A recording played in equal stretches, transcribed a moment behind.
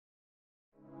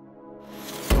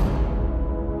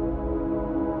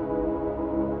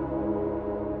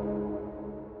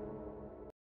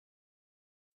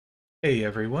Hey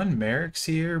everyone, Mherex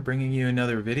here, bringing you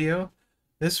another video.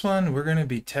 This one, we're going to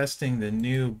be testing the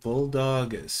new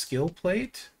Bulldog skill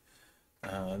plate,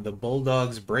 the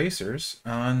Bulldog's bracers,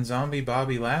 on Zombie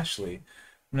Bobby Lashley.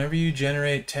 Whenever you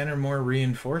generate 10 or more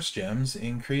reinforced gems,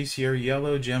 increase your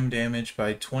yellow gem damage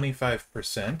by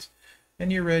 25%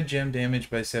 and your red gem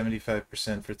damage by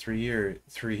 75% for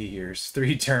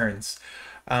 3 turns.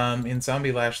 In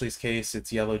Zombie Lashley's case,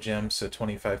 it's yellow gems, so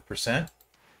 25%.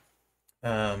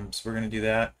 So we're going to do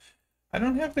that. I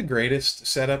don't have the greatest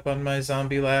setup on my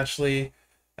Zombie Lashley.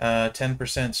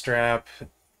 10% strap,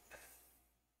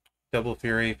 double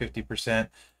fury, 50%.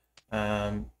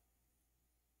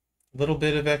 Little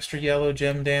bit of extra yellow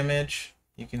gem damage.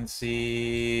 You can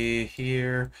see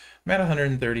here, I'm at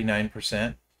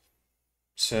 139%.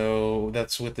 So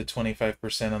that's with the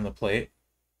 25% on the plate.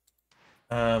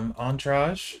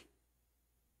 Entourage.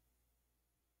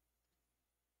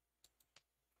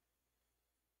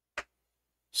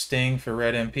 Sting for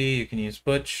red MP. You can use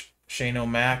Butch. Shane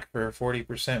O'Mac for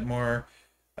 40% more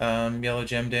yellow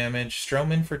gem damage.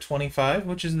 Strowman for 25,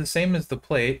 which is the same as the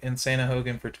plate, and Santa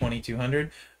Hogan for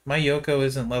 2200. My Yoko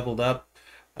isn't leveled up.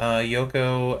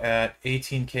 Yoko at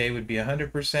 18k would be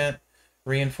 100%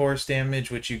 reinforced damage,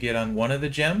 which you get on one of the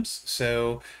gems,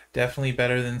 so definitely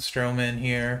better than Strowman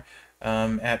here.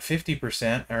 At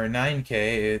 50% or 9k,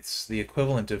 it's the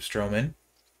equivalent of Strowman.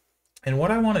 And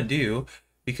what I want to do,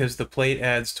 because the plate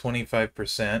adds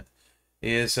 25%,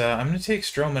 is I'm going to take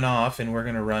Strowman off and we're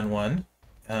going to run one.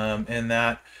 And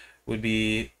that would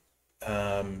be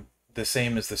the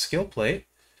same as the skill plate.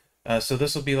 So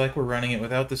this will be like we're running it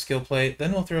without the skill plate.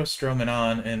 Then we'll throw Strowman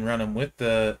on and run him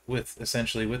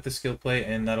essentially with the skill plate,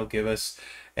 and that'll give us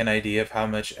an idea of how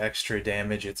much extra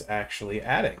damage it's actually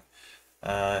adding.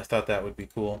 I thought that would be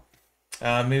cool.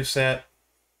 Moveset,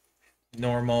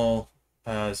 normal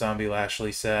Zombie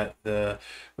Lashley set. The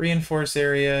reinforce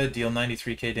area, deal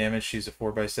 93k damage, choose a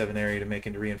 4x7 area to make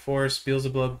into reinforce.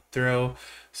 Beelzebub throw,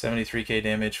 73k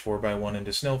damage, 4x1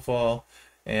 into snowfall.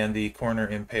 And the corner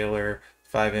impaler,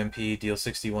 5 MP, deal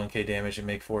 61k damage and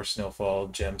make 4 snowfall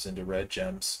gems into red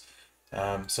gems.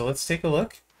 So let's take a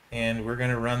look, and we're going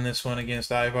to run this one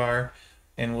against Ivar,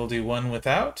 and we'll do one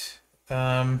without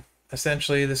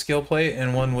essentially the skill plate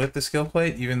and one with the skill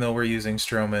plate, even though we're using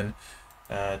Strowman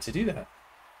to do that.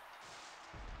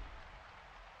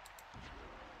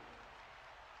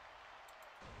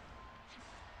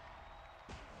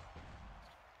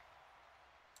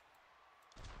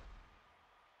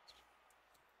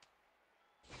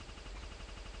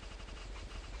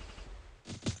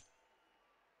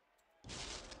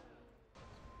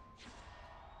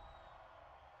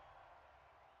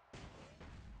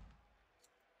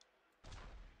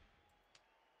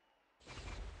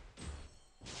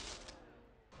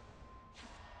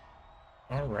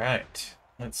 All right,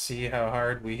 let's see how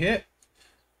hard we hit.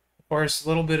 Of course, a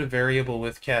little bit of variable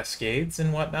with cascades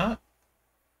and whatnot.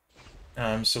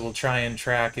 So we'll try and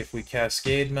track if we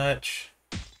cascade much.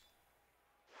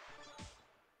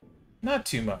 Not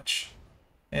too much.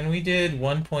 And we did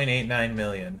 1.89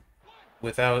 million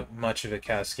without much of a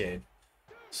cascade.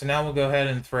 So now we'll go ahead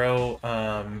and throw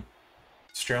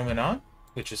Strowman on,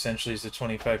 which essentially is the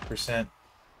 25%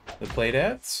 the plate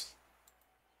adds.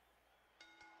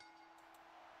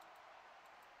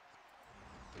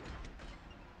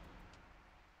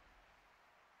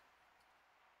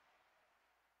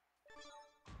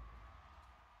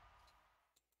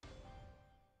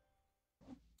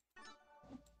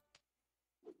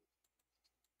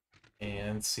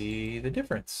 And see the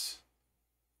difference.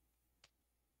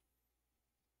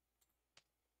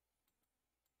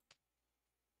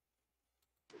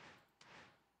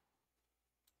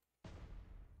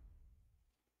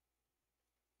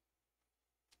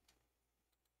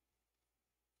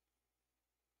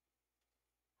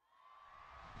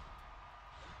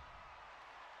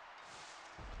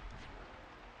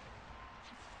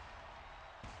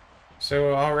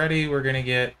 So already we're going to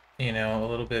get, a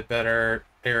little bit better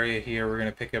area here. We're going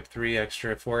to pick up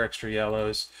 4 extra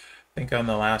yellows. I think on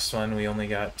the last one we only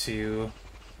got 2.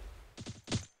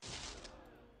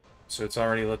 So it's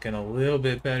already looking a little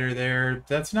bit better there.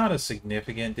 That's not a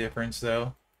significant difference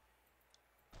though.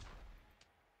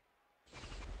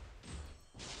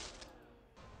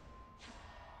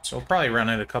 So we'll probably run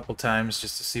it a couple times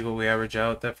just to see what we average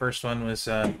out. That first one was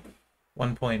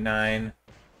 1.9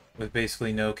 with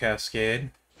basically no cascade.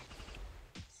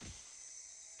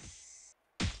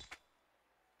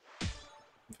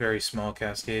 Very small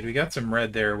cascade. We got some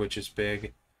red there, which is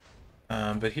big.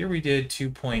 But here we did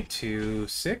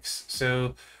 2.26,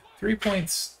 so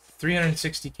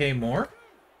 360k more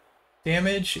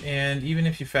damage, and even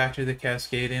if you factor the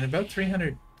cascade in, about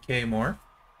 300k 200k more.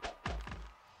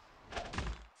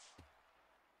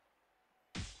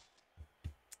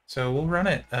 So we'll run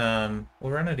it.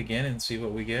 We'll run it again and see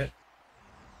what we get.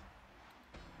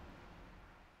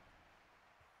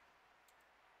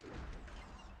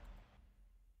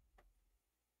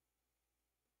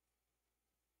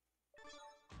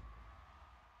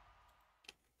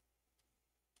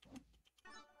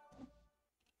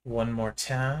 One more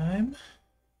time.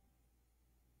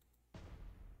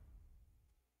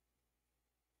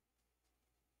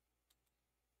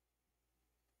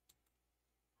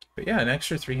 But yeah, an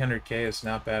extra 300k is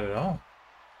not bad at all.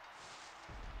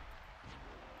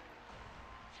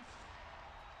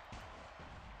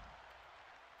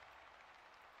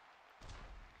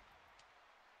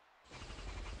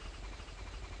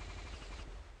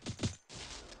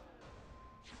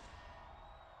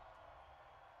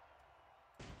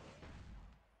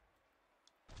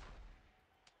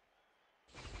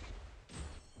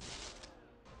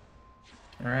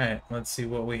 All right, let's see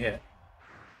what we hit.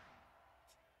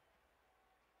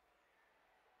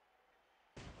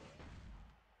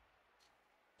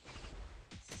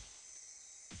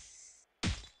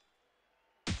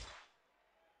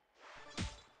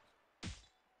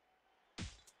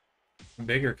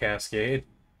 Bigger cascade.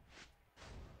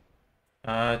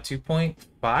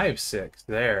 2.56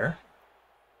 there.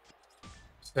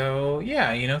 So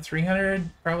yeah, you know,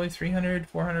 300, probably 300,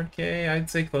 400k.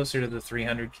 I'd say closer to the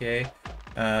 300k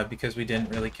because we didn't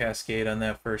really cascade on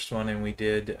that first one, and we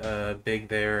did big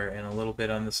there and a little bit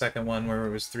on the second one where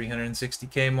it was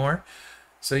 360k more.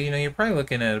 So you know, you're probably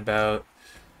looking at about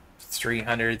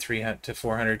 300 to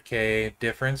 400k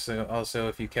difference. So also,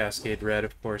 if you cascade red,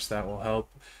 of course, that will help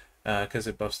because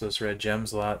it buffs those red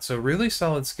gems a lot. So really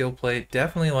solid skill plate.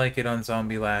 Definitely like it on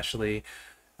Zombie Lashley.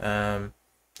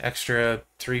 Extra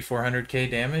 400k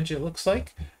damage, it looks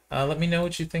like. Let me know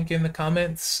what you think in the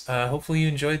comments. Hopefully you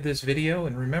enjoyed this video,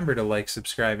 and remember to like,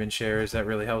 subscribe, and share, as that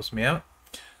really helps me out.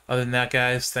 Other than that,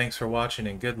 guys, thanks for watching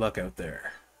and good luck out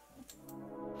there.